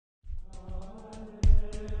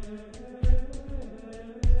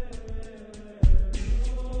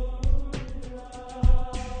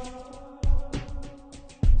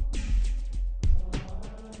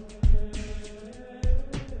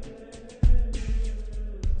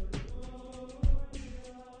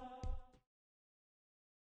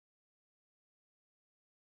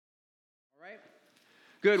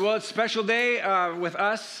Good. Well, it's a special day with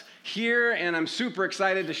us here, and I'm super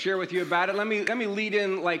excited to share with you about it. Let me lead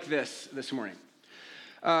in like this morning.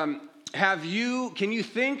 Can you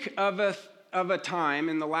think of a time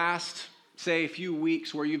in the last, say, few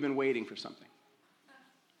weeks where you've been waiting for something?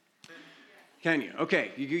 Can you?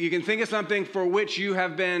 Okay. You can think of something for which you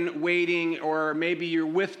have been waiting, or maybe you're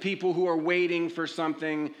with people who are waiting for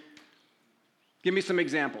something. Give me some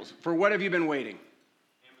examples. For what have you been waiting?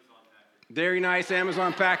 Very nice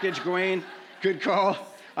Amazon package, Gawain. Good call.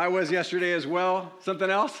 I was yesterday as well. Something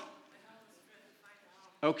else?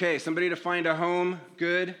 Okay, somebody to find a home.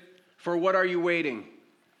 Good. For what are you waiting?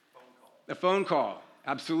 A phone call.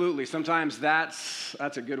 Absolutely. Sometimes that's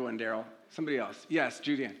a good one, Daryl. Somebody else. Yes,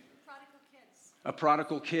 Julian. Prodigal kids. A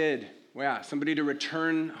prodigal kid. Yeah, somebody to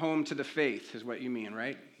return home to the faith is what you mean,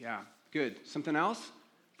 right? Yeah, good. Something else?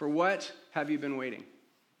 For what have you been waiting?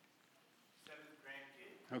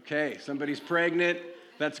 Okay, somebody's pregnant.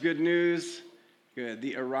 That's good news. Good.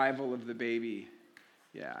 The arrival of the baby.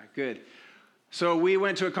 Yeah, good. So we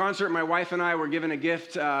went to a concert. My wife and I were given a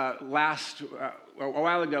gift a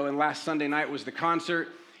while ago, and last Sunday night was the concert.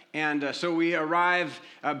 And so we arrive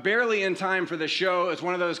barely in time for the show. It's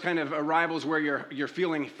one of those kind of arrivals where you're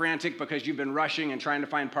feeling frantic because you've been rushing and trying to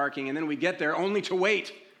find parking, and then we get there only to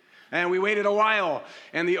wait. And we waited a while,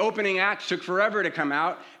 and the opening act took forever to come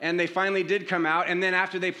out, and they finally did come out. And then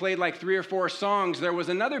after they played like 3 or 4 songs, there was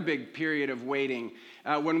another big period of waiting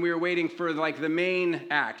when we were waiting for like the main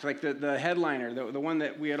act, like the headliner, the one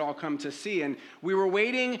that we had all come to see. And we were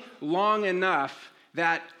waiting long enough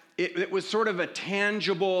that it was sort of a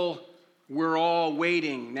tangible, we're all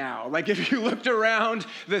waiting now. Like if you looked around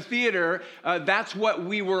the theater, that's what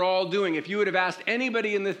we were all doing. If you would have asked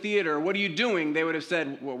anybody in the theater, what are you doing? They would have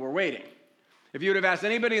said, well, we're waiting. If you would have asked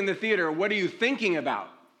anybody in the theater, what are you thinking about?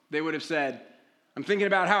 They would have said, I'm thinking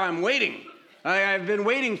about how I'm waiting. I've been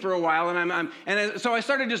waiting for a while, and so I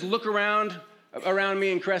started to just look around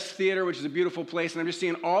me in Crest Theater, which is a beautiful place, and I'm just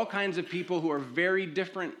seeing all kinds of people who are very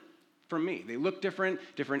different from me. They look different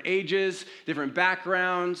ages, different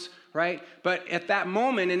backgrounds, right? But at that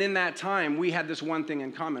moment and in that time, we had this one thing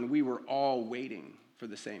in common. We were all waiting for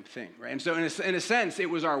the same thing, right? And so in a sense, it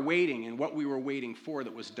was our waiting and what we were waiting for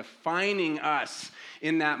that was defining us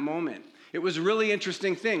in that moment. It was a really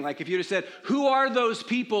interesting thing. Like if you'd have said, who are those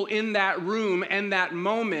people in that room and that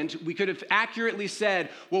moment, we could have accurately said,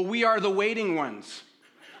 well, we are the waiting ones.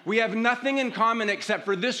 We have nothing in common except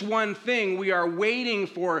for this one thing. We are waiting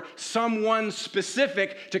for someone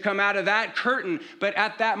specific to come out of that curtain. But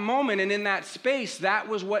at that moment and in that space, that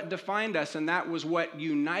was what defined us, and that was what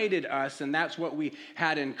united us, and that's what we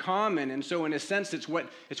had in common. And so in a sense, it's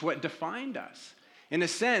what defined us. In a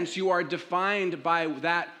sense, you are defined by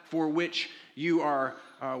that for which you are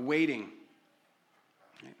waiting.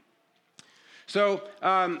 So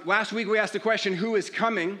last week we asked the question, who is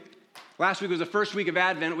coming? Last week was the first week of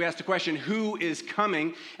Advent. We asked the question, who is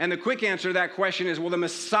coming? And the quick answer to that question is, well, the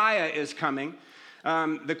Messiah is coming.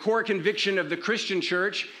 The core conviction of the Christian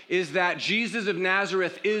church is that Jesus of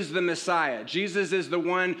Nazareth is the Messiah. Jesus is the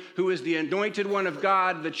one who is the anointed one of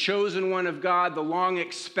God, the chosen one of God, the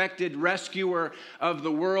long-expected rescuer of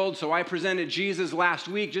the world. So I presented Jesus last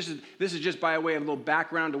week. This is just by way of a little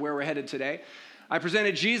background to where we're headed today. I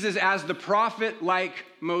presented Jesus as the prophet like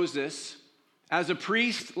Moses, as a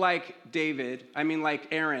priest like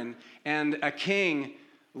Aaron, and a king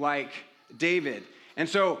like David. And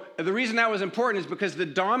so the reason that was important is because the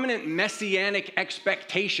dominant messianic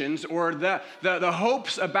expectations or the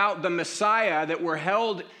hopes about the Messiah that were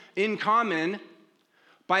held in common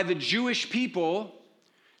by the Jewish people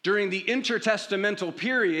during the intertestamental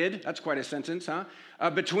period, that's quite a sentence, huh?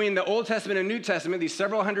 Between the Old Testament and New Testament, these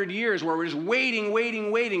several hundred years where we're just waiting,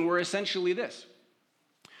 were essentially this.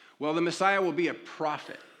 Well, the Messiah will be a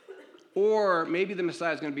prophet, or maybe the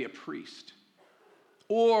Messiah is going to be a priest,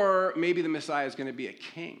 or maybe the Messiah is going to be a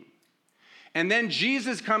king. And then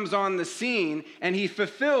Jesus comes on the scene, and he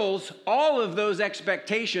fulfills all of those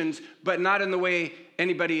expectations, but not in the way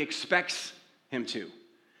anybody expects him to.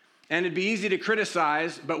 And it'd be easy to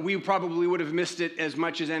criticize, but we probably would have missed it as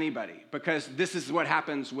much as anybody, because this is what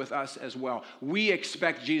happens with us as well. We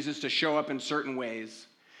expect Jesus to show up in certain ways.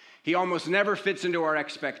 He almost never fits into our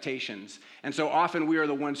expectations. And so often we are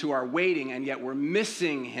the ones who are waiting, and yet we're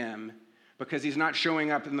missing him because he's not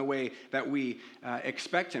showing up in the way that we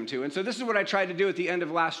expect him to. And so this is what I tried to do at the end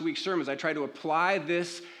of last week's sermons. I tried to apply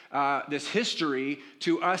this history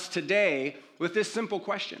to us today with this simple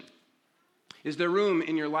question. Is there room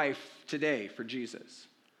in your life today for Jesus?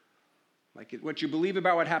 What you believe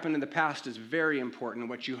about what happened in the past is very important.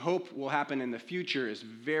 What you hope will happen in the future is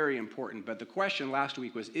very important. But the question last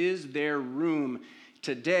week was, is there room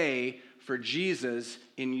today for Jesus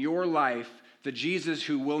in your life, the Jesus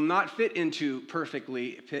who will not fit into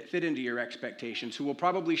your expectations, who will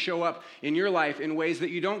probably show up in your life in ways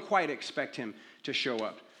that you don't quite expect him to show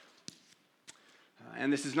up.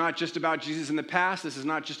 And this is not just about Jesus in the past. This is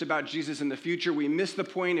not just about Jesus in the future. We miss the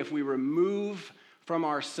point if we remove from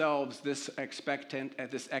ourselves this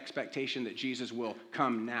expectation that Jesus will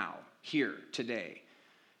come now, here, today,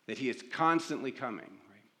 that he is constantly coming.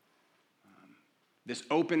 Right? This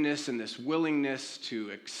openness and this willingness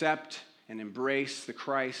to accept and embrace the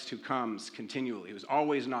Christ who comes continually, who is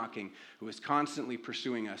always knocking, who is constantly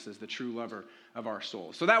pursuing us as the true lover of our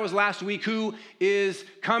souls. So that was last week. Who is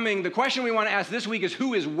coming? The question we want to ask this week is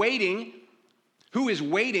who is waiting? Who is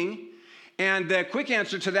waiting? And the quick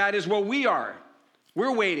answer to that is, well, we are.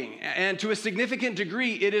 We're waiting. And to a significant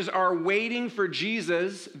degree, it is our waiting for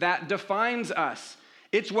Jesus that defines us.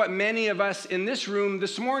 It's what many of us in this room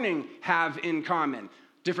this morning have in common.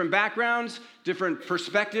 Different backgrounds, different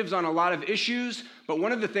perspectives on a lot of issues, but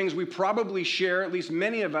one of the things we probably share, at least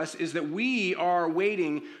many of us, is that we are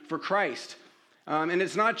waiting for Christ. And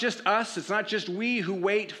it's not just us, it's not just we who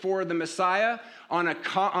wait for the Messiah on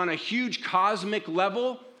a huge cosmic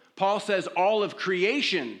level. Paul says all of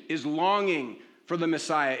creation is longing for the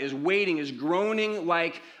Messiah, is waiting, is groaning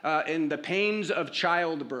like in the pains of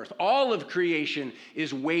childbirth. All of creation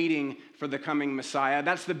is waiting for the coming Messiah.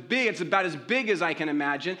 It's about as big as I can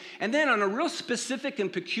imagine. And then on a real specific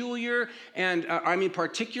and peculiar and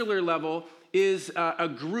particular level is a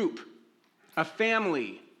group, a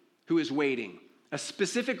family who is waiting, a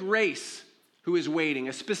specific race who is waiting,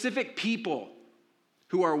 a specific people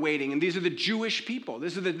who are waiting. And these are the Jewish people.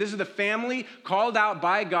 This is the family called out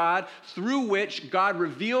by God through which God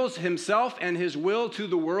reveals himself and his will to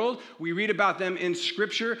the world. We read about them in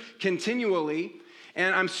Scripture continually.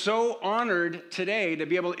 And I'm so honored today to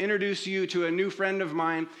be able to introduce you to a new friend of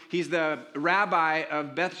mine. He's the rabbi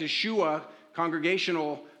of Beth Yeshua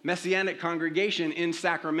Messianic congregation in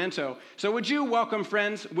Sacramento. So would you welcome,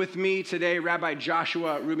 friends, with me today, Rabbi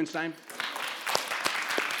Joshua Rubenstein?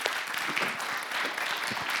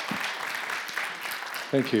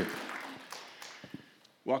 Thank you.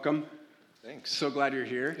 Welcome. Thanks. So glad you're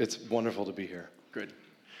here. It's wonderful to be here. Good.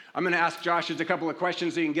 I'm going to ask Josh just a couple of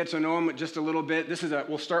questions so you can get to know him just a little bit.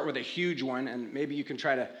 We'll start with a huge one, and maybe you can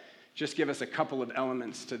try to just give us a couple of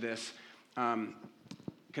elements to this,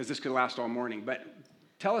 because this could last all morning. But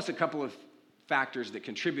tell us a couple of factors that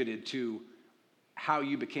contributed to how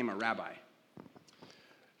you became a rabbi.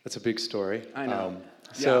 That's a big story. I know.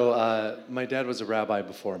 My dad was a rabbi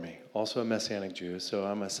before me, also a Messianic Jew. So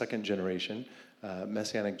I'm a second generation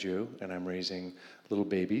Messianic Jew, and I'm raising little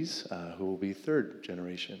babies who will be third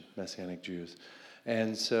generation Messianic Jews.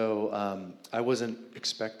 And so I wasn't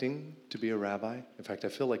expecting to be a rabbi. In fact, I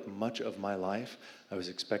feel like much of my life I was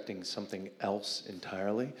expecting something else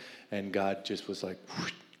entirely, and God just was like,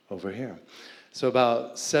 over here. So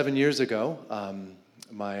about 7 years ago,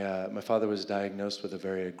 my father was diagnosed with a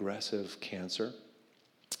very aggressive cancer.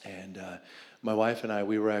 And my wife and I,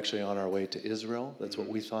 we were actually on our way to Israel. That's what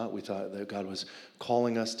we thought. We thought that God was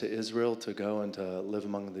calling us to Israel to go and to live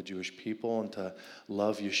among the Jewish people and to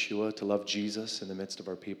love Yeshua, to love Jesus in the midst of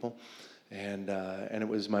our people. And it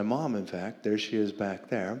was my mom, in fact. There she is back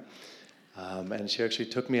there. And she actually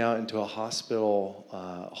took me out into a hospital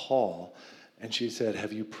hall. And she said,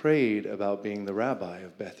 "Have you prayed about being the rabbi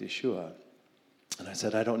of Beth Yeshua?" And I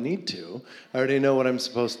said, "I don't need to. I already know what I'm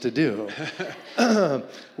supposed to do."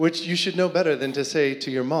 Which you should know better than to say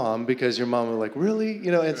to your mom, because your mom was like, "Really?"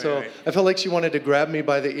 And so I felt like she wanted to grab me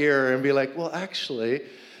by the ear and be like, "Well, actually,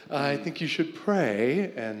 I think you should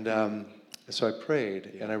pray." And so I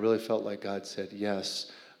prayed, and I really felt like God said,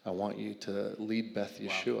 "Yes, I want you to lead Beth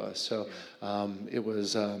Yeshua." Wow. So it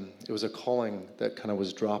was a calling that kind of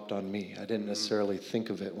was dropped on me. I didn't necessarily think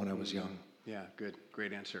of it when I was young. Yeah, good.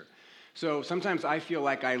 Great answer. So sometimes I feel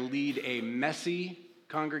like I lead a messy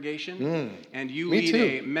congregation, and you lead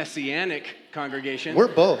a messianic congregation.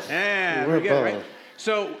 We're both. Yeah, we're good, both. right?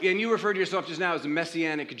 So, and you referred to yourself just now as a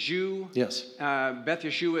Messianic Jew. Yes. Beth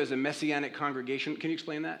Yeshua is a Messianic congregation. Can you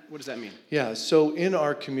explain that? What does that mean? Yeah, so in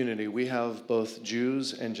our community, we have both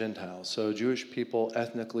Jews and Gentiles. So Jewish people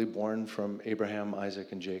ethnically born from Abraham,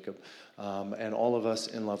 Isaac, and Jacob. And all of us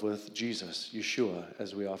in love with Jesus, Yeshua,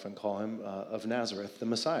 as we often call him, of Nazareth, the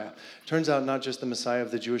Messiah. Turns out not just the Messiah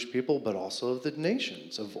of the Jewish people, but also of the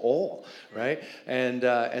nations, of all, right?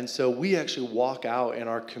 And so we actually walk out in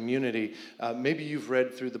our community. Maybe you've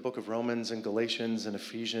read through the book of Romans and Galatians and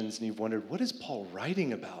Ephesians, and you've wondered, what is Paul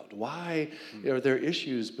writing about? Why are there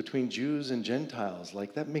issues between Jews and Gentiles?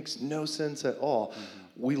 Like, that makes no sense at all.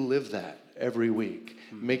 We live that every week,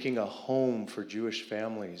 making a home for Jewish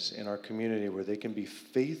families in our community where they can be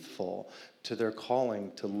faithful to their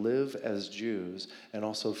calling to live as Jews and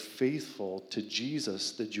also faithful to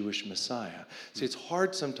Jesus, the Jewish Messiah. See, it's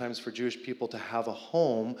hard sometimes for Jewish people to have a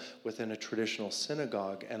home within a traditional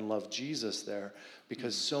synagogue and love Jesus there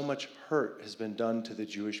because so much hurt has been done to the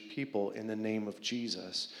Jewish people in the name of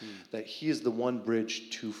Jesus that he is the one bridge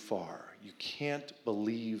too far. You can't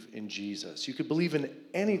believe in Jesus. You could believe in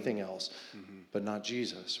anything else, but not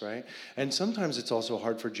Jesus, right? And sometimes it's also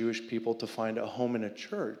hard for Jewish people to find a home in a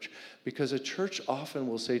church because a church often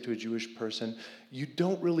will say to a Jewish person, you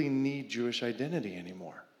don't really need Jewish identity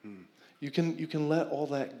anymore. You can let all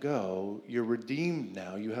that go. You're redeemed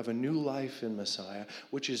now. You have a new life in Messiah,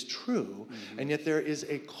 which is true. And yet there is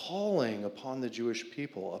a calling upon the Jewish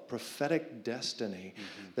people, a prophetic destiny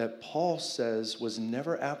that Paul says was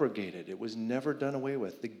never abrogated. It was never done away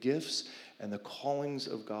with. The gifts and the callings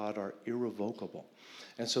of God are irrevocable.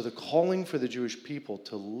 And so the calling for the Jewish people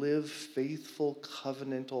to live faithful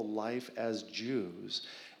covenantal life as Jews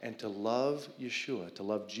and to love Yeshua, to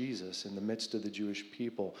love Jesus in the midst of the Jewish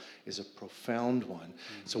people is a profound one.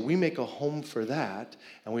 So we make a home for that,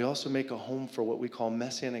 and we also make a home for what we call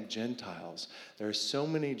Messianic Gentiles. There are so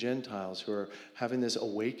many Gentiles who are having this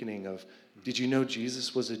awakening of, did you know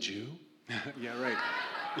Jesus was a Jew? Yeah, right.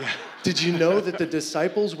 Yeah. Did you know that the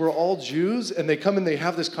disciples were all Jews? And they come and they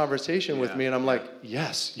have this conversation with me, and I'm like,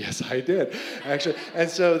 yes, I did, actually. And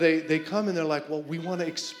so they come and they're like, well, we want to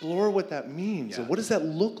explore what that means. And what does that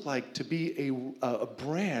look like to be a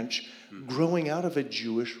branch growing out of a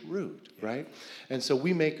Jewish root, right? And so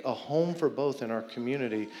we make a home for both in our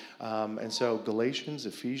community. And so Galatians,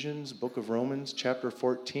 Ephesians, Book of Romans, chapter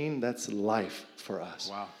 14, that's life for us.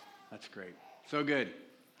 Wow, that's great. So good.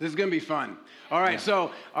 This is going to be fun. All right, so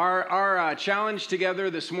our challenge together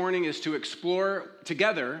this morning is to explore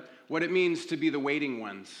together what it means to be the waiting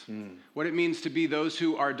ones, what it means to be those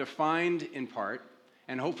who are defined in part,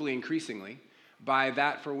 and hopefully increasingly, by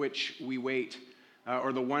that for which we wait,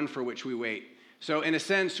 or the one for which we wait. So in a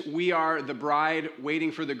sense, we are the bride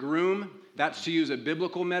waiting for the groom. That's to use a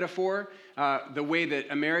biblical metaphor. The way that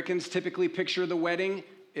Americans typically picture the wedding,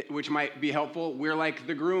 which might be helpful, we're like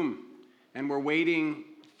the groom, and we're waiting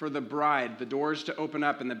for the bride, the doors to open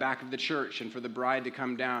up in the back of the church and for the bride to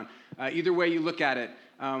come down. Either way you look at it,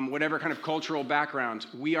 whatever kind of cultural background,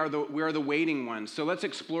 we are the waiting ones. So let's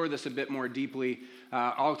explore this a bit more deeply.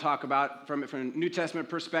 I'll talk about from a New Testament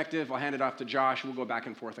perspective. I'll hand it off to Josh. We'll go back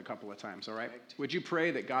and forth a couple of times, all right? Would you pray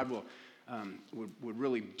that God would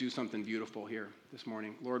really do something beautiful here this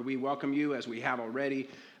morning? Lord, we welcome you as we have already,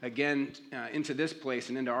 again, into this place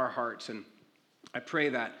and into our hearts. And I pray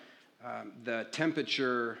that the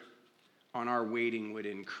temperature on our waiting would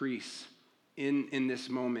increase in this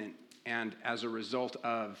moment and as a result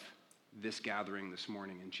of this gathering this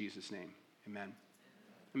morning. In Jesus' name, amen.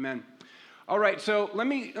 Amen. All right, so let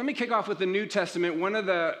me kick off with the New Testament. One of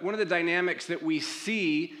the dynamics that we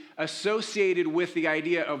see associated with the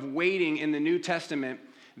idea of waiting in the New Testament.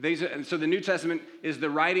 So the New Testament is the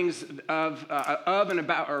writings of and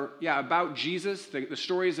about Jesus, the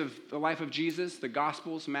stories of the life of Jesus, the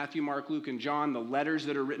Gospels, Matthew, Mark, Luke, and John, the letters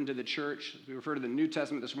that are written to the church. We refer to the New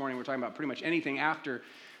Testament this morning. We're talking about pretty much anything after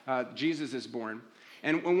Jesus is born.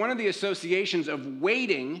 And one of the associations of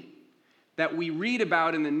waiting that we read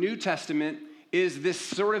about in the New Testament is this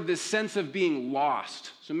sense of being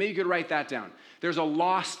lost. So maybe you could write that down. There's a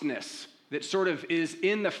lostness that sort of is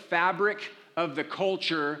in the fabric of the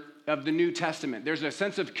culture of the New Testament. There's a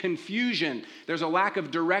sense of confusion. There's a lack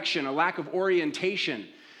of direction, a lack of orientation.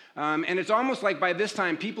 And it's almost like by this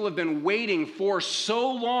time, people have been waiting for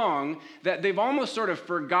so long that they've almost sort of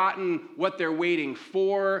forgotten what they're waiting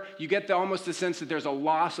for. You get almost the sense that there's a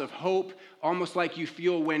loss of hope, almost like you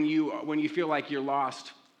feel when you feel like you're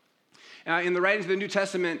lost. In the writings of the New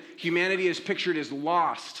Testament, humanity is pictured as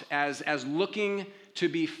lost, as looking to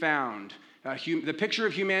be found. The picture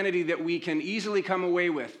of humanity that we can easily come away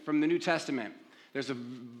with from the New Testament. There's a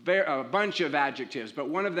bunch of adjectives, but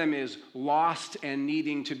one of them is lost and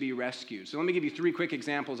needing to be rescued. So let me give you 3 quick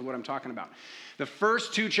examples of what I'm talking about. The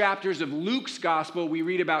first 2 chapters of Luke's gospel, we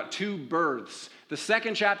read about 2 births. The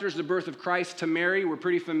second chapter is the birth of Christ to Mary. We're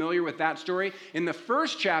pretty familiar with that story. In the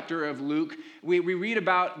first chapter of Luke, we read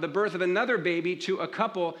about the birth of another baby to a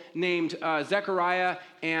couple named Zechariah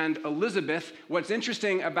and Elizabeth. What's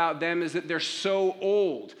interesting about them is that they're so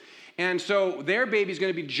old. And so their baby is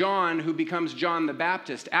going to be John, who becomes John the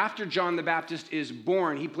Baptist. After John the Baptist is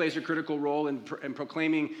born, he plays a critical role in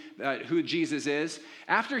proclaiming who Jesus is.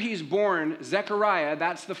 After he's born, Zechariah,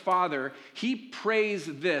 that's the father, he prays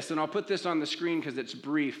this, and I'll put this on the screen because it's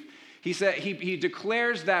brief. He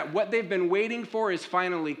declares that what they've been waiting for is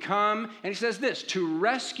finally come. And he says this, to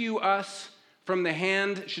rescue us from the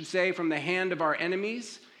hand, from the hand of our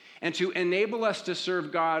enemies, and to enable us to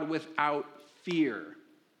serve God without fear.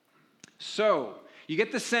 So, you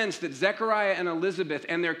get the sense that Zechariah and Elizabeth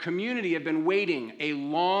and their community have been waiting a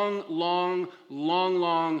long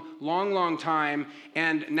time,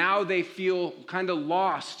 and now they feel kind of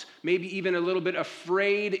lost, maybe even a little bit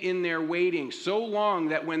afraid in their waiting, so long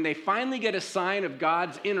that when they finally get a sign of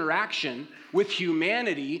God's interaction with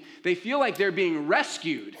humanity, they feel like they're being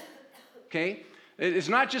rescued, okay? It's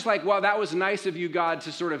not just like, well, that was nice of you, God,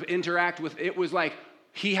 to sort of interact with. It was like,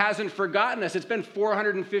 he hasn't forgotten us. It's been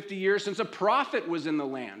 450 years since a prophet was in the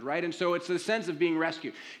land, right? And so it's the sense of being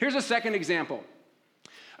rescued. Here's a second example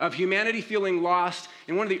of humanity feeling lost.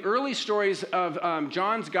 In one of the early stories of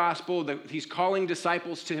John's gospel, he's calling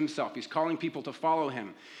disciples to himself. He's calling people to follow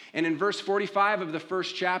him. And in verse 45 of the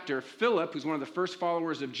first chapter, Philip, who's one of the first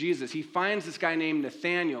followers of Jesus, he finds this guy named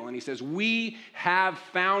Nathanael, and he says, we have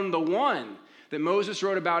found the one that Moses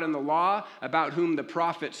wrote about in the law, about whom the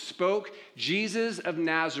prophets spoke, Jesus of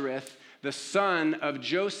Nazareth, the son of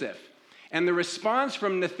Joseph. And the response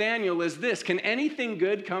from Nathanael is this, can anything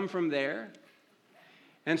good come from there?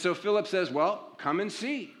 And so Philip says, well, come and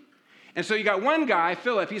see. And so you got one guy,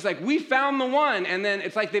 Philip, he's like, we found the one. And then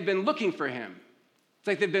it's like they've been looking for him. It's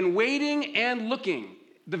like they've been waiting and looking.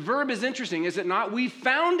 The verb is interesting, is it not? We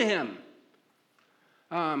found him.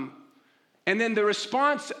 And then the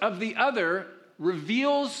response of the other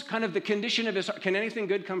reveals kind of the condition of his heart. Can anything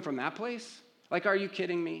good come from that place? Like, are you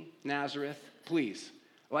kidding me? Nazareth, please.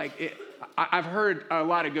 Like, I've heard a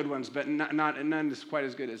lot of good ones, but none is quite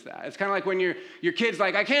as good as that. It's kind of like when your kid's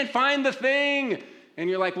like, I can't find the thing. And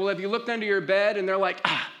you're like, well, have you looked under your bed? And they're like,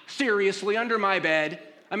 seriously, under my bed?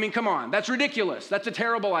 I mean, come on, that's ridiculous. That's a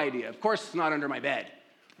terrible idea. Of course it's not under my bed,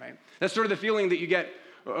 right? That's sort of the feeling that you get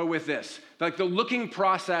with this. Like the looking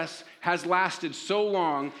process has lasted so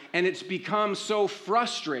long and it's become so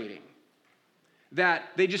frustrating that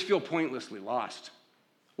they just feel pointlessly lost.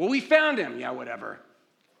 Well, we found him. Yeah, whatever.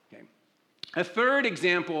 Okay. A third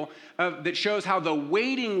example that shows how the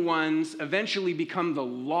waiting ones eventually become the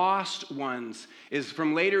lost ones is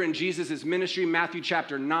from later in Jesus' ministry, Matthew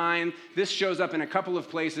chapter 9. This shows up in a couple of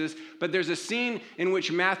places, but there's a scene in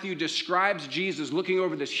which Matthew describes Jesus looking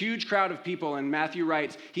over this huge crowd of people, and Matthew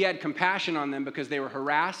writes, he had compassion on them because they were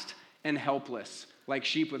harassed and helpless, like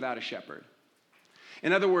sheep without a shepherd.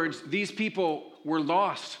 In other words, these people were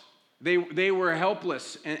lost. They were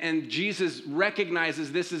helpless, and Jesus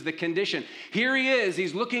recognizes this as the condition. Here he is,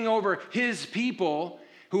 he's looking over his people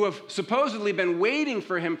who have supposedly been waiting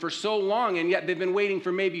for him for so long, and yet they've been waiting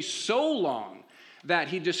for maybe so long that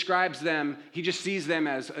he describes them, he just sees them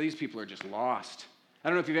as, these people are just lost. I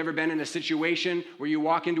don't know if you've ever been in a situation where you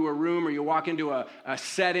walk into a room or you walk into a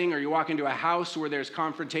setting or you walk into a house where there's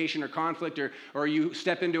confrontation or conflict, or you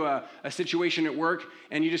step into a situation at work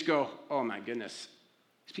and you just go, oh my goodness,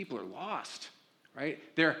 these people are lost, right?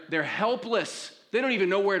 They're helpless. They don't even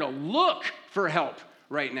know where to look for help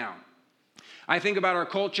right now. I think about our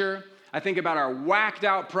culture. I think about our whacked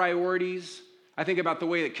out priorities. I think about the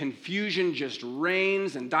way that confusion just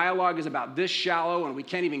reigns and dialogue is about this shallow and we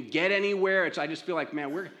can't even get anywhere. I just feel like,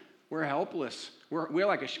 man, we're helpless. We're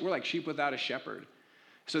like sheep without a shepherd.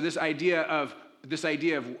 So this idea of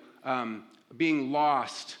being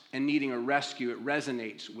lost and needing a rescue, it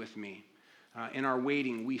resonates with me. In our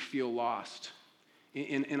waiting, we feel lost.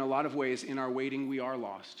 In a lot of ways, in our waiting, we are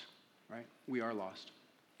lost, right? We are lost.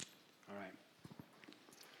 All right.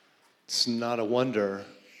 It's not a wonder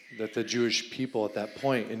that the Jewish people at that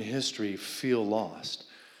point in history feel lost.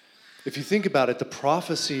 If you think about it, the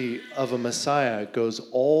prophecy of a Messiah goes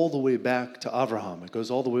all the way back to Abraham. It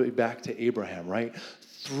goes all the way back to Abraham, right?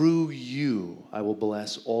 Through you, I will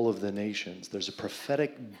bless all of the nations. There's a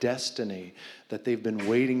prophetic destiny that they've been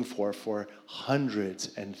waiting for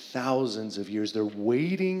hundreds and thousands of years. They're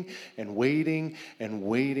waiting and waiting and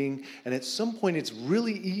waiting. And at some point, it's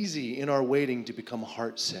really easy in our waiting to become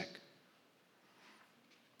heartsick.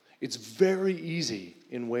 It's very easy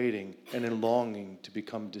in waiting and in longing to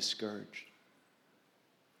become discouraged.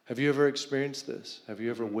 Have you ever experienced this? Have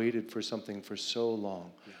you ever waited for something for so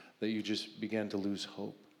long that you just began to lose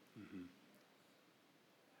hope? Mm-hmm.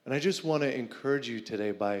 And I just want to encourage you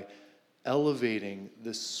today by elevating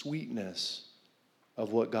the sweetness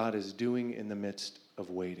of what God is doing in the midst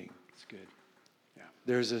of waiting. That's good. Yeah.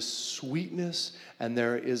 There's a sweetness and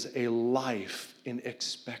there is a life in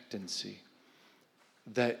expectancy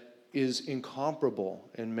that is incomparable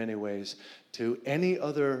in many ways to any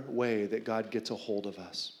other way that God gets a hold of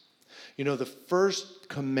us. You know, the first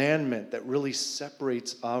commandment that really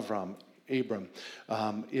separates Abram,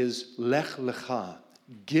 is Lech Lecha,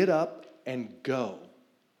 get up and go.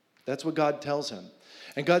 That's what God tells him.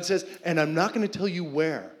 And God says, and I'm not going to tell you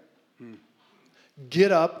where.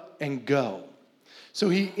 Get up and go. So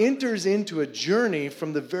he enters into a journey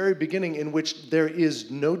from the very beginning in which there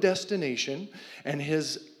is no destination, and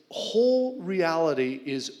his whole reality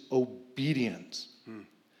is obedience.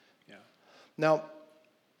 Yeah. Now,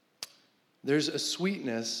 there's a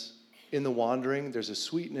sweetness in the wandering, there's a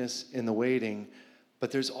sweetness in the waiting,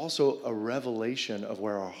 but there's also a revelation of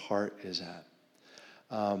where our heart is at.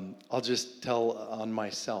 I'll just tell on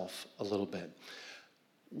myself a little bit.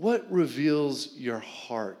 What reveals your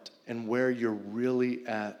heart and where you're really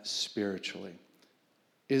at spiritually?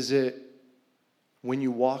 Is it when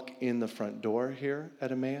you walk in the front door here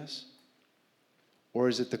at Emmaus? Or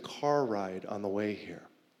is it the car ride on the way here?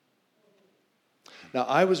 Now,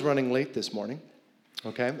 I was running late this morning,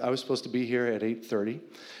 okay? I was supposed to be here at 8:30,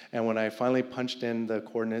 and when I finally punched in the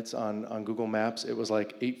coordinates on Google Maps, it was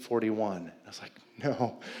like 8:41. I was like,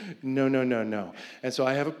 no. And so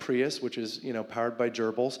I have a Prius, which is, powered by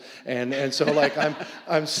gerbils, and so like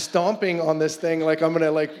I'm stomping on this thing like I'm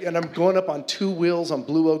gonna and I'm going up on two wheels on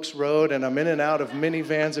Blue Oaks Road, and I'm in and out of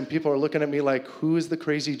minivans, and people are looking at me like, who is the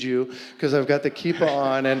crazy Jew? Because I've got the kippah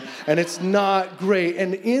on, and it's not great.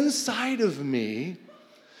 And inside of me,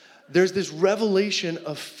 there's this revelation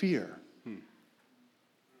of fear.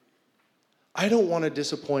 I don't want to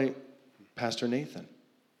disappoint Pastor Nathan.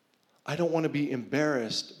 I don't want to be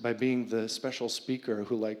embarrassed by being the special speaker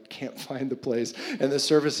who can't find the place, and the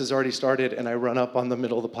service has already started, and I run up on the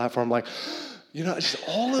middle of the platform just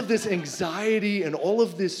all of this anxiety and all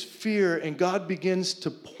of this fear, and God begins to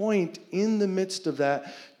point in the midst of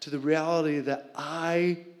that to the reality that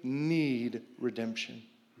I need redemption.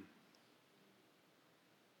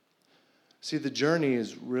 See, the journey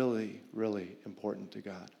is really, really important to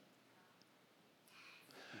God.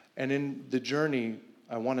 And in the journey,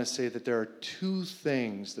 I want to say that there are two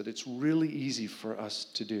things that it's really easy for us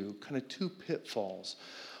to do, kind of two pitfalls.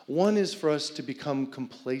 One is for us to become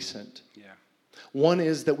complacent. Yeah. One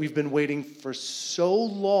is that we've been waiting for so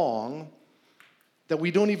long that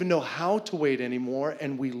we don't even know how to wait anymore,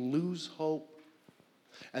 and we lose hope.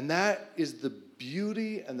 And that is the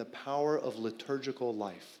beauty and the power of liturgical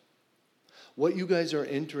life. What you guys are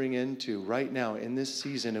entering into right now in this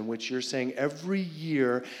season in which you're saying every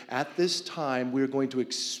year at this time we're going to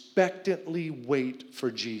expectantly wait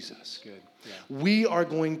for Jesus. Good. Yeah. We are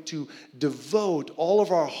going to devote all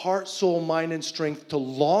of our heart, soul, mind, and strength to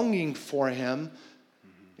longing for him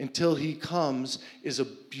until he comes is a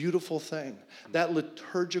beautiful thing. That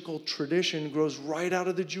liturgical tradition grows right out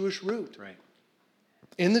of the Jewish root. Right.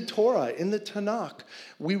 In the Torah, in the Tanakh,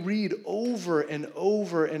 we read over and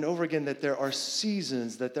over and over again that there are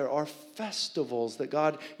seasons, that there are festivals that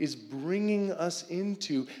God is bringing us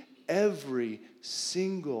into every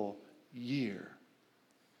single year.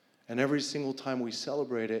 And every single time we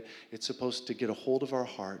celebrate it, it's supposed to get a hold of our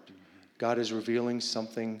heart. God is revealing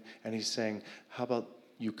something, and he's saying, how about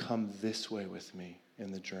you come this way with me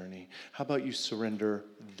in the journey? How about you surrender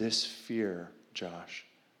this fear, Josh?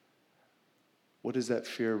 What is that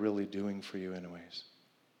fear really doing for you anyways?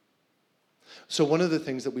 So one of the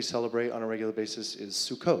things that we celebrate on a regular basis is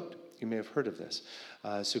Sukkot. You may have heard of this.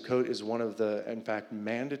 Sukkot is one of the, in fact,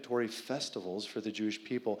 mandatory festivals for the Jewish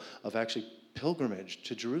people of actually pilgrimage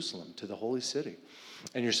to Jerusalem, to the holy city.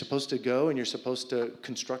 And you're supposed to go and you're supposed to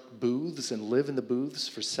construct booths and live in the booths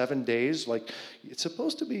for 7 days. It's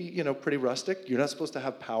supposed to be, pretty rustic. You're not supposed to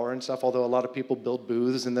have power and stuff, although a lot of people build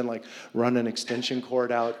booths and then run an extension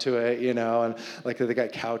cord out to it, and they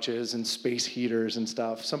got couches and space heaters and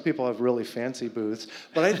stuff. Some people have really fancy booths,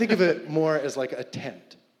 but I think of it more as a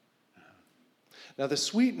tent. Now, the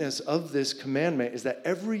sweetness of this commandment is that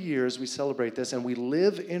every year as we celebrate this and we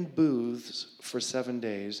live in booths for 7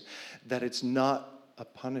 days, that it's not a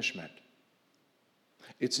punishment.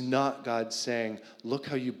 It's not God saying, look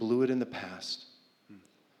how you blew it in the past.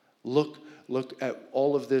 Look at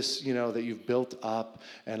all of this, that you've built up,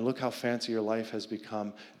 and look how fancy your life has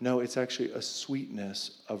become. No, it's actually a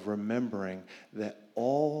sweetness of remembering that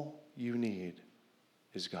all you need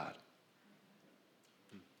is God.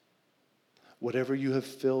 Whatever you have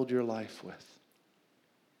filled your life with,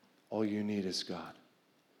 all you need is God.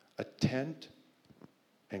 A tent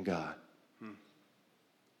and God.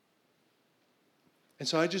 And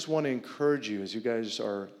so I just want to encourage you as you guys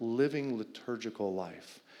are living liturgical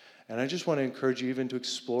life. And I just want to encourage you even to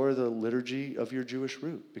explore the liturgy of your Jewish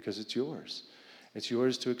root, because it's yours. It's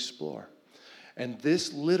yours to explore. And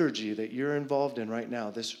this liturgy that you're involved in right now,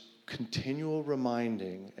 this continual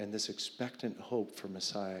reminding and this expectant hope for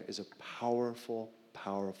Messiah is a powerful,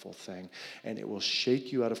 powerful thing. And it will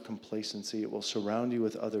shake you out of complacency. It will surround you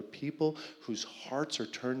with other people whose hearts are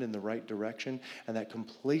turned in the right direction. And that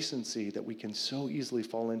complacency that we can so easily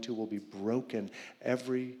fall into will be broken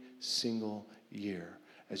every single year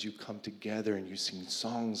as you come together and you sing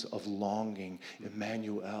songs of longing.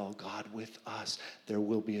 Emmanuel, God with us. There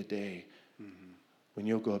will be a day when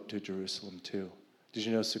you'll go up to Jerusalem too. Did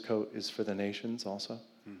you know Sukkot is for the nations also?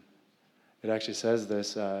 It actually says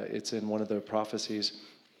this. It's in one of the prophecies.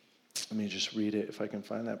 Let me just read it if I can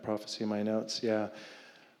find that prophecy in my notes. Yeah.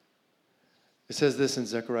 It says this in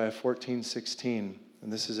Zechariah 14:16,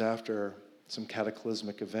 and this is after some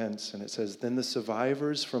cataclysmic events, and it says, "Then the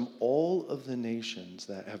survivors from all of the nations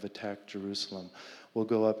that have attacked Jerusalem will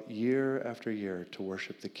go up year after year to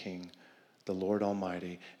worship the King, the Lord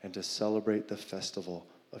Almighty, and to celebrate the festival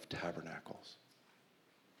of tabernacles."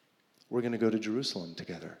 We're going to go to Jerusalem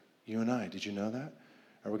together, you and I. Did you know that?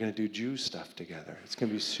 And we're going to do Jew stuff together. It's going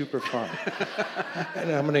to be super fun.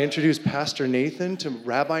 And I'm going to introduce Pastor Nathan to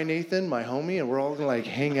Rabbi Nathan, my homie, and we're all going to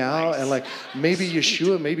hang out. Nice. And maybe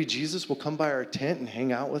Yeshua, maybe Jesus will come by our tent and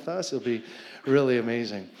hang out with us. It'll be really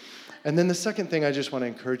amazing. And then the second thing I just want to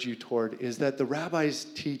encourage you toward is that the rabbis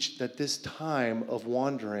teach that this time of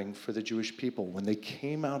wandering for the Jewish people, when they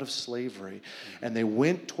came out of slavery and they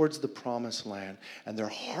went towards the promised land, and their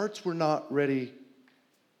hearts were not ready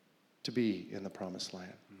to be in the promised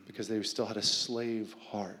land because they still had a slave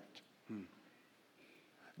heart.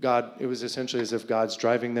 God, it was essentially as if God's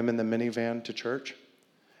driving them in the minivan to church,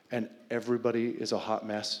 and everybody is a hot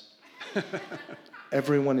mess.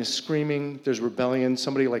 Everyone is screaming. There's rebellion.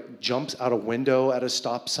 Somebody jumps out a window at a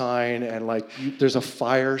stop sign, and there's a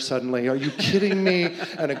fire suddenly. Are you kidding me?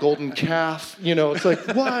 And a golden calf. It's like,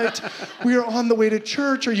 what? We are on the way to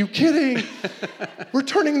church. Are you kidding? We're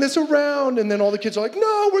turning this around. And then all the kids are like,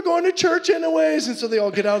 no, we're going to church anyways. And so they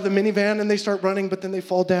all get out of the minivan and they start running, but then they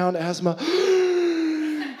fall down, asthma.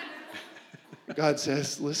 God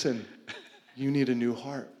says, listen, you need a new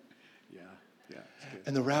heart.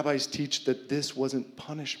 And the rabbis teach that this wasn't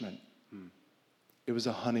punishment. It was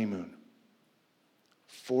a honeymoon.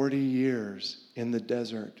 40 years in the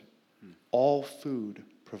desert, all food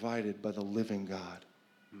provided by the living God.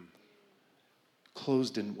 Clothes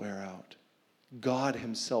didn't wear out. God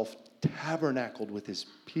himself tabernacled with his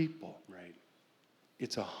people. Right.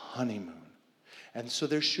 It's a honeymoon. And so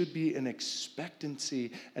there should be an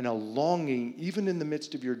expectancy and a longing, even in the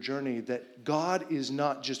midst of your journey, that God is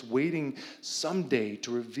not just waiting someday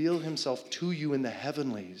to reveal himself to you in the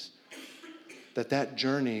heavenlies, that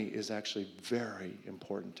journey is actually very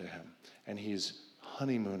important to him. And he's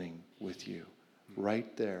honeymooning with you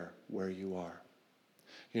right there where you are.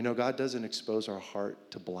 God doesn't expose our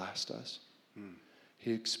heart to blast us.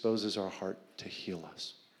 He exposes our heart to heal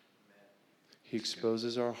us. He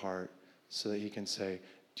exposes our heart so that he can say,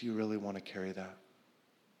 do you really want to carry that?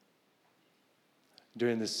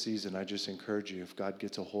 During this season, I just encourage you, if God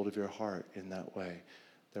gets a hold of your heart in that way,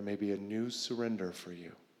 there may be a new surrender for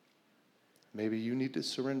you. Maybe you need to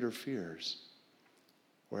surrender fears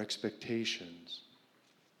or expectations,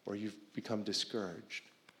 or you've become discouraged.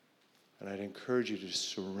 And I'd encourage you to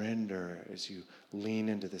surrender as you lean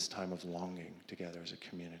into this time of longing together as a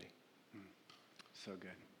community. So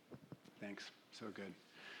good. Thanks. So good.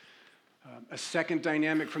 A second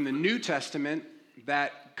dynamic from the New Testament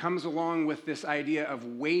that comes along with this idea of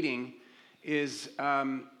waiting is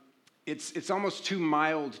it's almost too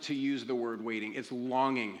mild to use the word waiting. It's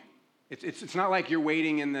longing. It's not like you're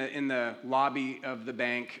waiting in the lobby of the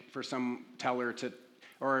bank for some teller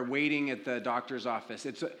or waiting at the doctor's office.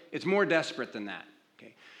 It's more desperate than that.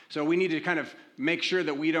 Okay, so we need to kind of make sure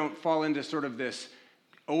that we don't fall into sort of this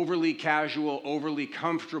overly casual, overly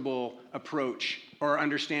comfortable approach or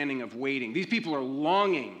understanding of waiting. These people are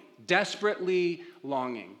longing, desperately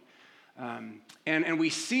longing. And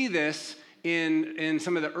we see this in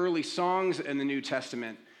some of the early songs in the New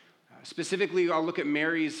Testament. Specifically, I'll look at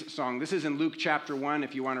Mary's song. This is in Luke chapter 1,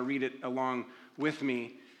 if you want to read it along with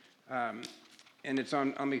me. And it's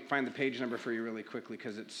on, let me find the page number for you really quickly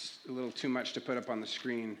because it's a little too much to put up on the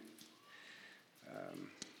screen.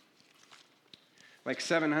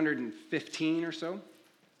 715 or so.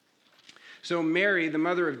 So Mary, the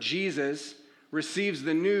mother of Jesus, receives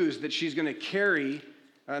the news that she's going to carry,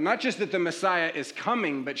 not just that the Messiah is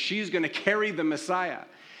coming, but she's going to carry the Messiah.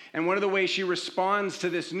 And one of the ways she responds to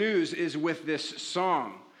this news is with this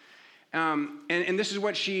song. And this is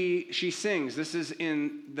what she sings. This is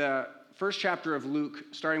in the first chapter of Luke,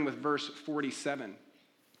 starting with verse 47.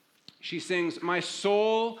 She sings, "My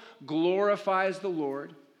soul glorifies the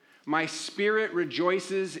Lord. My spirit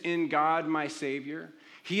rejoices in God, my Savior.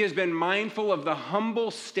 He has been mindful of the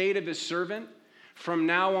humble state of his servant. From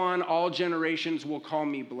now on, all generations will call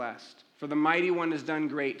me blessed. For the Mighty One has done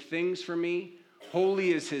great things for me.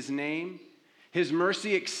 Holy is his name. His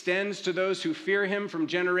mercy extends to those who fear him from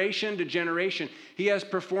generation to generation. He has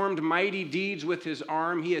performed mighty deeds with his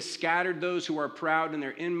arm. He has scattered those who are proud in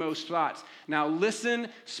their inmost thoughts. Now listen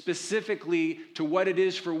specifically to what it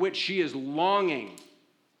is for which she is longing.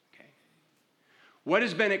 Okay. What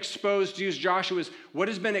has been exposed, to use Joshua's, what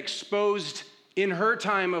has been exposed in her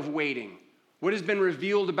time of waiting? What has been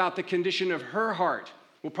revealed about the condition of her heart?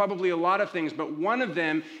 Well, probably a lot of things, but one of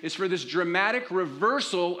them is for this dramatic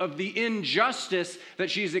reversal of the injustice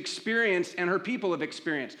that she's experienced and her people have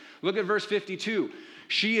experienced. Look at verse 52.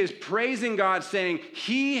 She is praising God, saying,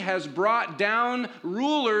 He has brought down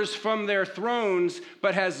rulers from their thrones,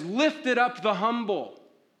 but has lifted up the humble.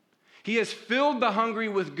 He has filled the hungry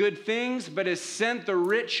with good things, but has sent the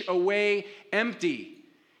rich away empty.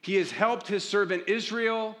 He has helped his servant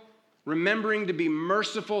Israel, remembering to be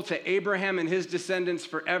merciful to Abraham and his descendants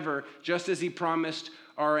forever, just as he promised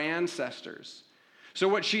our ancestors. So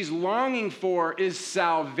what she's longing for is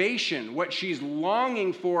salvation. What she's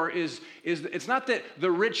longing for is it's not that the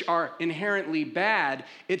rich are inherently bad.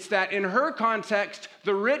 It's that in her context,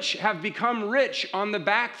 the rich have become rich on the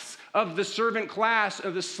backs of the servant class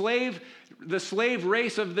of the slave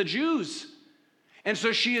race of the Jews. And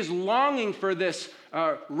so she is longing for this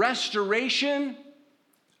restoration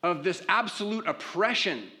of this absolute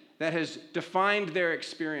oppression that has defined their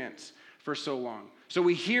experience for so long. So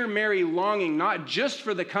we hear Mary longing not just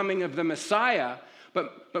for the coming of the Messiah,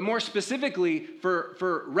 but more specifically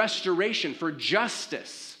for restoration, for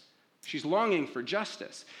justice. She's longing for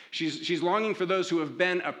justice. She's longing for those who have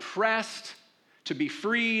been oppressed to be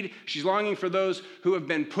freed. She's longing for those who have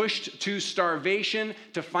been pushed to starvation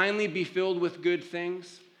to finally be filled with good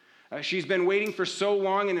things. She's been waiting for so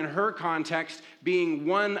long, and in her context, being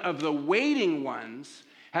one of the waiting ones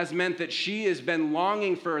has meant that she has been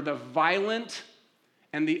longing for the violent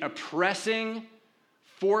and the oppressing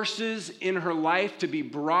forces in her life to be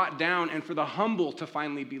brought down and for the humble to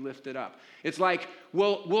finally be lifted up. It's like,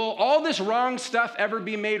 will all this wrong stuff ever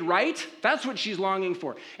be made right? That's what she's longing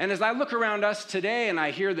for. And as I look around us today and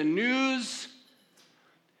I hear the news,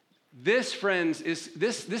 this, friends,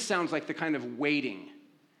 this sounds like the kind of waiting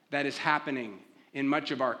that is happening in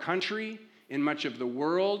much of our country, in much of the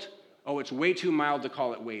world. Oh, it's way too mild to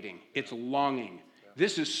call it waiting. It's longing.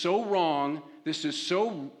 This is so wrong. This is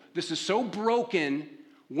so broken.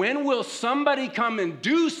 When will somebody come and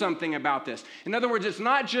do something about this? In other words, it's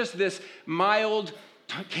not just this mild,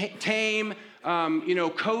 tame,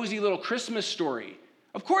 cozy little Christmas story.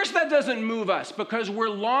 Of course that doesn't move us because we're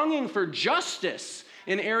longing for justice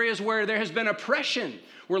in areas where there has been oppression.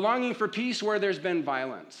 We're longing for peace where there's been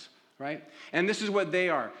violence, right? And this is what they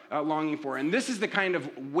are longing for. And this is the kind of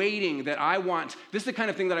waiting that I want. This is the kind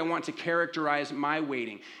of thing that I want to characterize my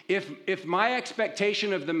waiting. If my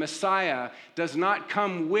expectation of the Messiah does not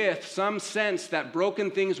come with some sense that broken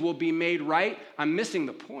things will be made right, I'm missing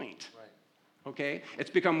the point, okay? It's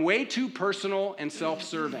become way too personal and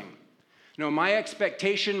self-serving. No, my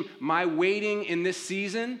expectation, my waiting in this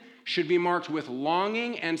season should be marked with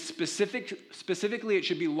longing, and specifically it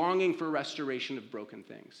should be longing for restoration of broken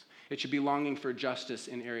things. It should be longing for justice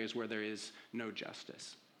in areas where there is no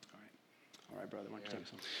justice. All right, brother, why don't you take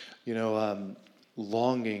some?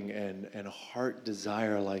 Longing and heart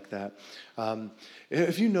desire like that.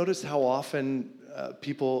 Have you noticed how often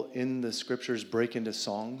people in the scriptures break into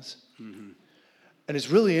songs? Mm-hmm. And it's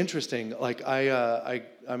really interesting. Like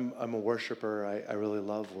I'm a worshiper. I really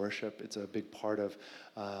love worship. It's a big part of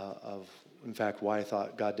in fact, why I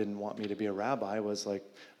thought God didn't want me to be a rabbi was like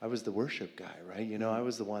I was the worship guy, right? You know, I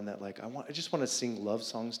was the one that like I just want to sing love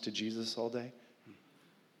songs to Jesus all day.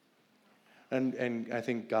 And I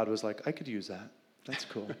think God was like, I could use that. That's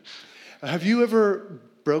cool. Have you ever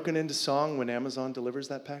broken into song when Amazon delivers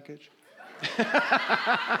that package?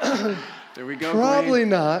 There we go. Probably Blaine.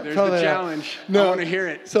 not. There's Probably the challenge. No. I want to hear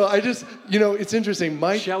it. So I just, it's interesting.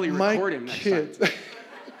 Shelley, record him next kids, time.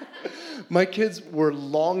 My kids were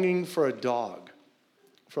longing for a dog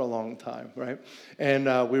for a long time, right? And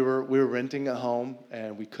we were renting a home,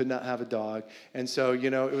 and we could not have a dog. And so,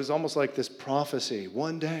 it was almost like this prophecy.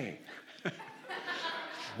 One day,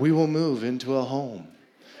 we will move into a home,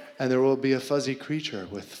 and there will be a fuzzy creature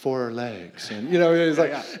with 4 legs. And, it was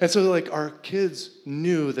like, and so like our kids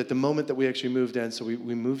knew that the moment that we actually moved in, so we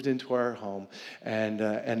moved into our home,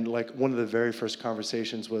 and like one of the very first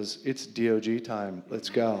conversations was, it's DOG time. Let's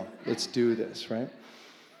go. Let's do this, right?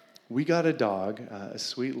 We got a dog, a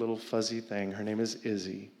sweet little fuzzy thing. Her name is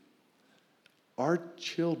Izzy. our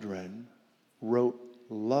children wrote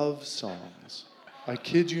love songs. I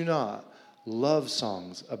kid you not, love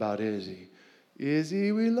songs about Izzy.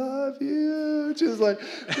 Izzy, we love you. Just like,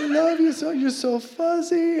 we love you so, you're so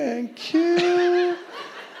fuzzy and cute.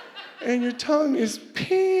 And your tongue is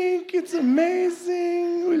pink. It's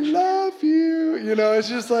amazing. We love you. You know, it's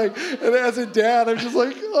just like, and as a dad, I'm just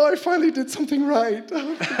like, oh, I finally did something right.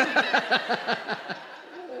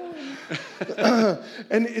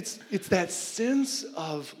 And it's that sense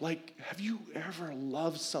of like, have you ever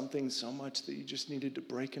loved something so much that you just needed to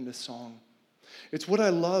break into song? It's what I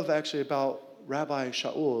love actually about Rabbi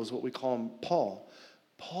Shaul, is what we call him Paul.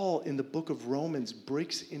 Paul in the book of Romans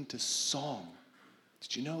breaks into song.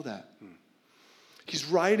 Did you know that? He's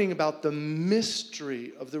writing about the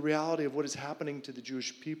mystery of the reality of what is happening to the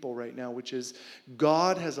Jewish people right now, which is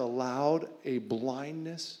God has allowed a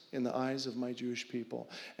blindness in the eyes of my Jewish people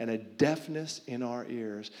and a deafness in our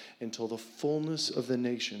ears until the fullness of the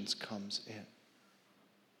nations comes in.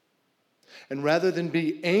 And rather than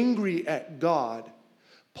be angry at God,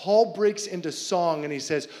 Paul breaks into song and he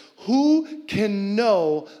says, who can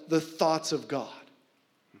know the thoughts of God?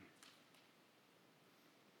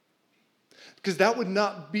 Because that would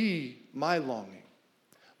not be my longing.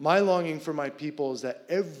 My longing for my people is that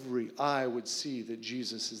every eye would see that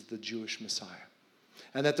Jesus is the Jewish Messiah,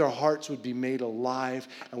 and that their hearts would be made alive,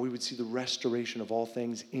 and we would see the restoration of all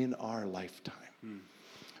things in our lifetime.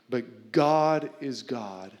 But God is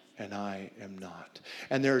God, and I am not.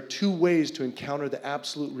 And there are two ways to encounter the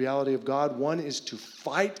absolute reality of God. One is to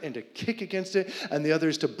fight and to kick against it, and the other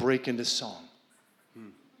is to break into song.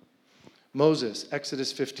 Moses,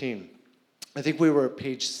 Exodus 15. I think we were at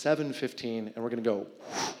page 715, and we're going to go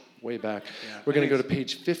way back. Yeah, we're going to go to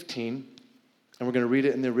page 15, and we're going to read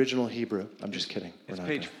it in the original Hebrew. I'm just kidding. We're not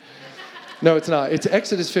page. No, it's not. It's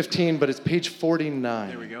Exodus 15, but it's page 49.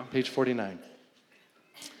 There we go. Page 49.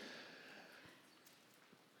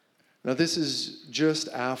 Now, this is just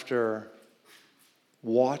after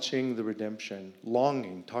watching the redemption,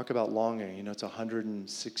 longing. Talk about longing. You know, it's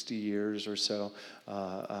 160 years or so,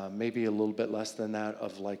 maybe a little bit less than that,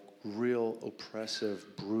 of like real oppressive,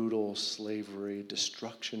 brutal slavery,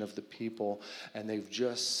 destruction of the people, and they've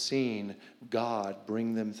just seen God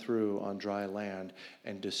bring them through on dry land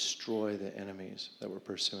and destroy the enemies that were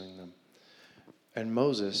pursuing them. And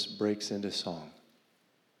Moses breaks into song.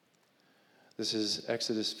 This is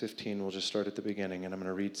Exodus 15. We'll just start at the beginning, and I'm going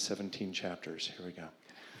to read 17 chapters. Here we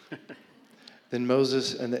go. Then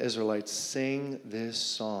Moses and the Israelites sang this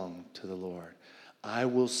song to the Lord. I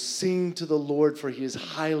will sing to the Lord, for he is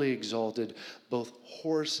highly exalted. Both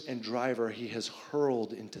horse and driver he has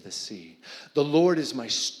hurled into the sea. The Lord is my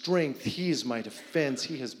strength. He is my defense.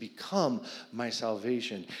 He has become my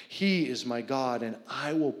salvation. He is my God, and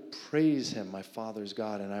I will praise him, my Father's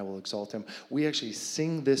God, and I will exalt him. We actually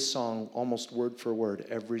sing this song almost word for word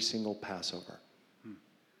every single Passover.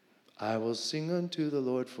 I will sing unto the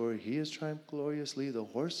Lord, for he has triumphed gloriously, the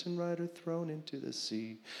horse and rider thrown into the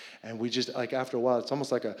sea. And we just, like, after a while, it's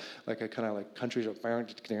almost like a kind of like country,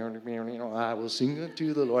 I will sing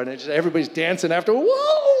unto the Lord. And it's just, everybody's dancing after,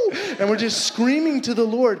 whoa! And we're just screaming to the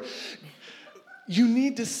Lord. You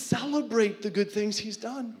need to celebrate the good things he's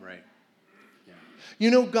done. Right. Yeah. You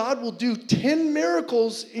know, God will do 10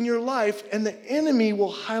 miracles in your life, and the enemy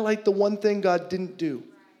will highlight the one thing God didn't do.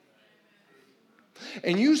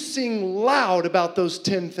 And you sing loud about those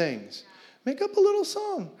 10 things. Make up a little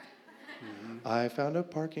song. I found a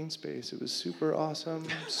parking space. It was super awesome,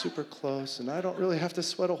 super close, and I don't really have to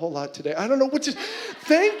sweat a whole lot today. I don't know what to...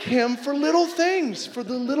 Thank him for little things, for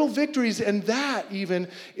the little victories, and that even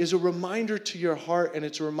is a reminder to your heart, and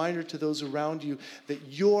it's a reminder to those around you that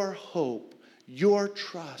your hope, your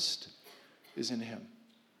trust is in him.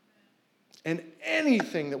 And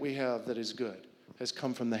anything that we have that is good has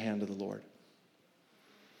come from the hand of the Lord.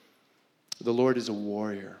 The Lord is a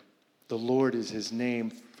warrior. The Lord is his name.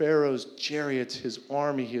 Pharaoh's chariots, his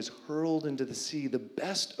army, he has hurled into the sea. The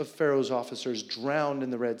best of Pharaoh's officers drowned in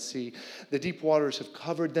the Red Sea. The deep waters have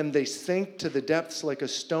covered them. They sank to the depths like a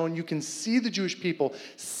stone. You can see the Jewish people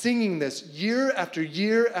singing this year after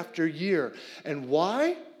year after year. And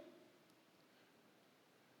why?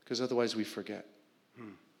 Because otherwise we forget.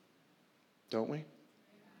 Don't we?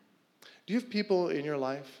 Do you have people in your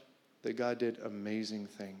life that God did amazing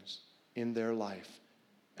things in their life,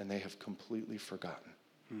 and they have completely forgotten?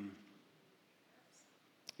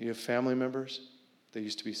 You have family members that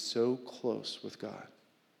used to be so close with God,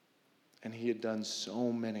 and he had done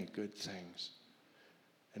so many good things.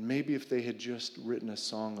 And maybe if they had just written a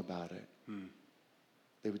song about it,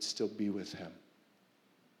 they would still be with him.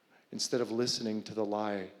 instead of listening to the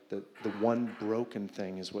lie that the one broken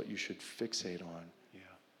thing is what you should fixate on. Yeah.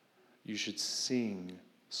 You should sing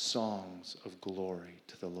songs of glory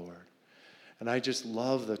to the Lord. And I just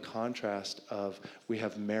love the contrast of, we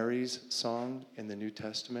have Mary's song in the New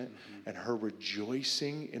Testament, and her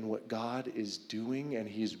rejoicing in what God is doing, and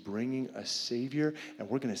he's bringing a Savior, and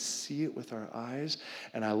we're going to see it with our eyes.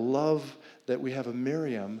 And I love that we have a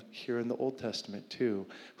Miriam here in the Old Testament too,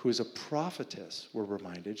 who is a prophetess, we're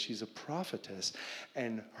reminded. She's a prophetess,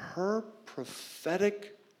 and her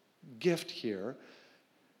prophetic gift here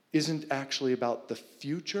isn't actually about the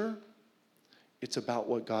future, it's about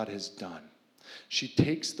what God has done. She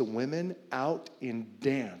takes the women out in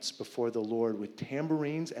dance before the Lord with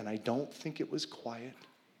tambourines, and I don't think it was quiet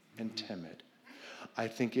and timid. I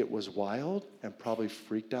think it was wild and probably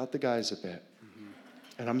freaked out the guys a bit.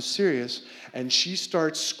 And I'm serious. And she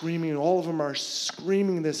starts screaming, and all of them are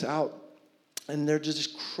screaming this out. And they're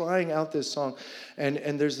just crying out this song. And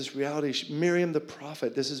there's this reality. Miriam the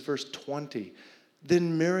prophet, this is verse 20.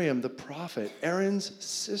 Then Miriam, the prophet, Aaron's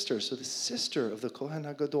sister, so the sister of the Kohen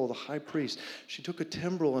HaGadol, the high priest, she took a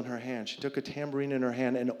timbrel in her hand. She took a tambourine in her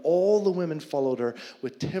hand, and all the women followed her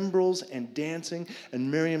with timbrels and dancing.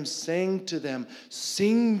 And Miriam sang to them,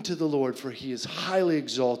 "Sing to the Lord, for he is highly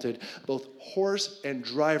exalted. Both horse and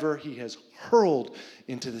driver he has hurled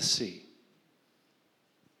into the sea."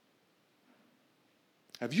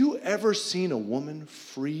 Have you ever seen a woman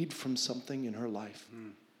freed from something in her life?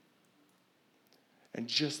 And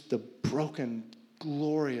just the broken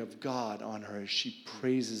glory of God on her as she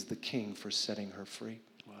praises the King for setting her free.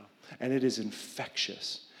 Wow. And it is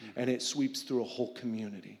infectious, and it sweeps through a whole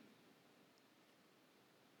community.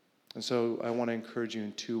 And so I want to encourage you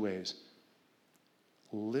in two ways.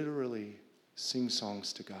 Literally sing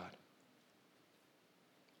songs to God.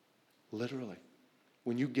 Literally.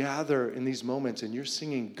 When you gather in these moments and you're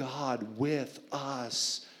singing God with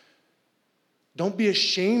us, don't be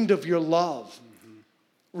ashamed of your love.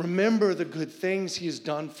 Remember the good things he has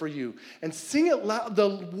done for you. And sing it loud.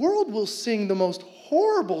 The world will sing the most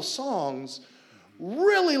horrible songs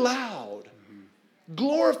really loud.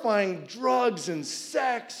 Glorifying drugs and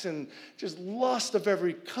sex and just lust of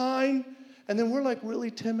every kind. And then we're like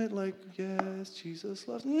really timid, like, yes, Jesus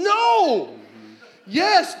loves me. No!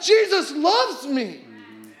 Yes, Jesus loves me.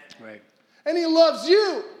 Right. And he loves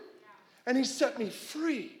you. And he set me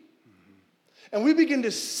free. And we begin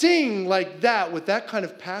to sing like that with that kind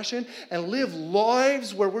of passion and live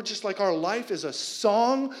lives where we're just like our life is a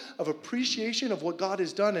song of appreciation of what God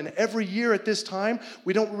has done. And every year at this time,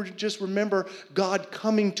 we don't just remember God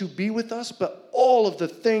coming to be with us, but all of the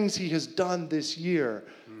things he has done this year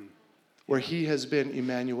where he has been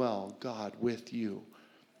Emmanuel, God with you.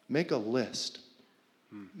 Make a list.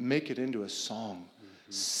 Make it into a song.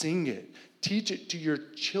 Sing it. Teach it to your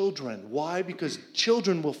children. Why? Because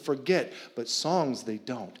children will forget, but songs they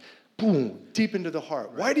don't. Boom, deep into the heart.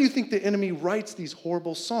 Right. Why do you think the enemy writes these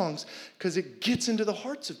horrible songs? Because it gets into the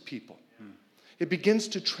hearts of people. It begins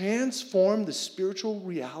to transform the spiritual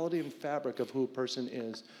reality and fabric of who a person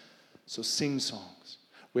is. So sing songs.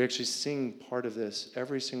 We actually sing part of this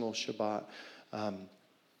every single Shabbat.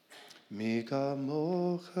 Mika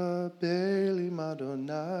mocha beli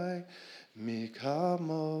madonai. Mika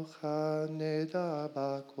mocha neda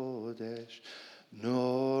bakodesh,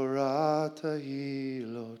 norata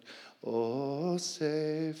hilot, o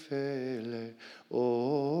sefele,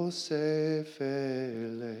 o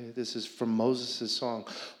sefele. This is from Moses' song.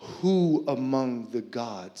 Who among the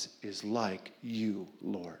gods is like you,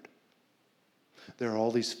 Lord? There are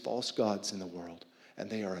all these false gods in the world, and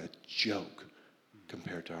they are a joke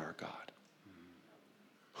compared to our God.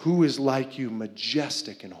 Who is like you,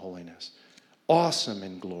 majestic in holiness, awesome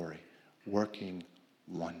in glory, working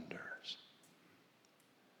wonders?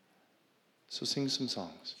 So sing some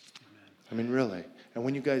songs. Amen. I mean, really. And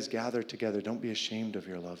when you guys gather together, don't be ashamed of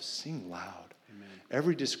your love. Sing loud. Amen.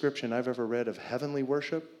 Every description I've ever read of heavenly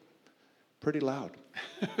worship, pretty loud.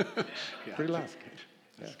 Yeah, pretty loud. That's good.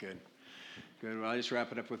 That's good. Good. Well, I'll just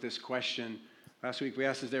wrap it up with this question. Last week we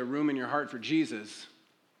asked, is there room in your heart for Jesus?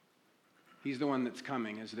 He's the one that's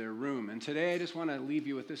coming. Is there room? And today I just want to leave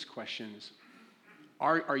you with this question.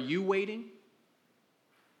 Are you waiting?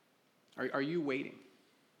 Are you waiting?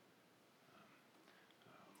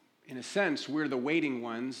 In a sense, we're the waiting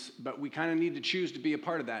ones, but we kind of need to choose to be a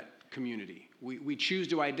part of that community. We choose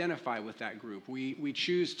to identify with that group. We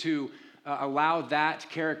choose to allow that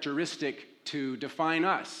characteristic to define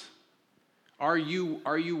us. Are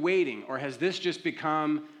you waiting? Or has this just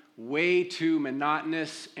become way too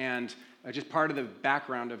monotonous and just part of the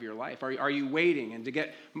background of your life? Are you waiting? And to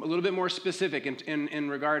get a little bit more specific in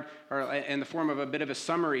regard, or in the form of a bit of a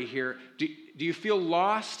summary here, do you feel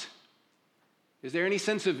lost? Is there any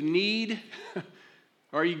sense of need?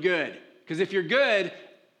 Or are you good? Because if you're good,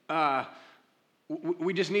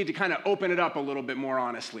 we just need to kind of open it up a little bit more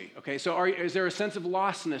honestly. Okay, so is there a sense of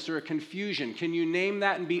lostness or a confusion? Can you name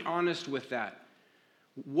that and be honest with that?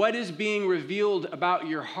 What is being revealed about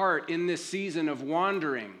your heart in this season of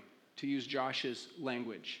wandering, to use Josh's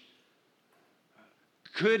language?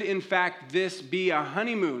 Could, in fact, this be a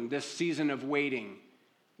honeymoon, this season of waiting,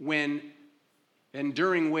 when and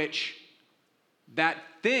during which that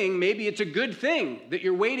thing, maybe it's a good thing that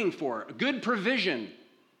you're waiting for, a good provision,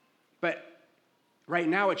 but right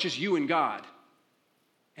now it's just you and God.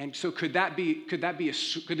 And so could there be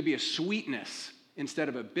a sweetness instead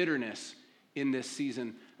of a bitterness in this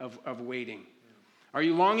season of waiting? Are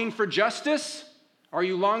you longing for justice? Are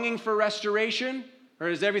you longing for restoration? Or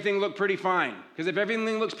does everything look pretty fine? Because if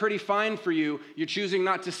everything looks pretty fine for you, you're choosing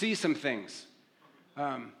not to see some things.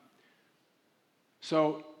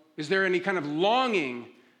 So is there any kind of longing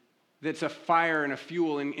that's a fire and a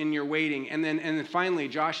fuel in your waiting? And then finally,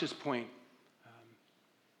 Josh's point,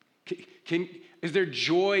 is there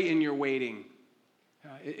joy in your waiting?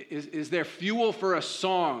 Is there fuel for a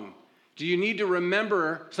song? Do you need to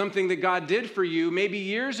remember something that God did for you, maybe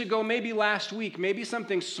years ago, maybe last week, maybe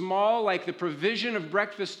something small like the provision of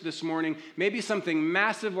breakfast this morning, maybe something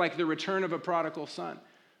massive like the return of a prodigal son,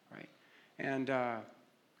 right? And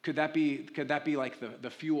could that be like the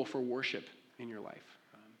fuel for worship in your life?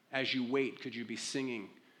 As you wait, could you be singing?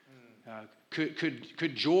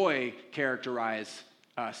 Could joy characterize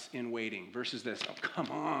us in waiting versus this, oh,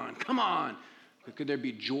 come on. Could there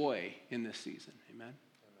be joy in this season? Amen?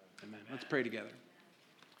 Amen. Let's pray together.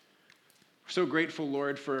 We're so grateful,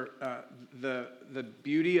 Lord, for the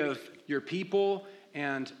beauty of your people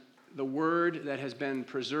and the word that has been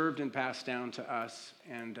preserved and passed down to us.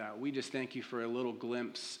 And we just thank you for a little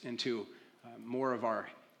glimpse into more of our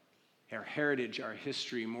heritage, our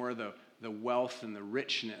history, more of the wealth and the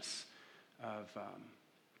richness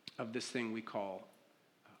of this thing we call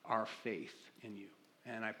our faith in you.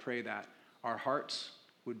 And I pray that our hearts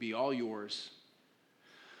would be all yours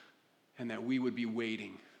and that we would be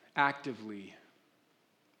waiting actively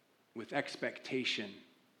with expectation,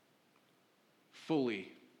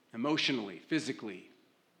 fully, emotionally, physically,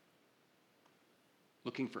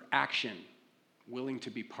 looking for action, willing to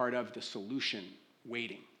be part of the solution,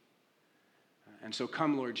 waiting. And so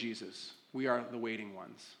come, Lord Jesus. We are the waiting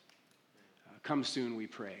ones. Come soon, we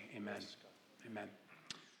pray. Amen. Amen.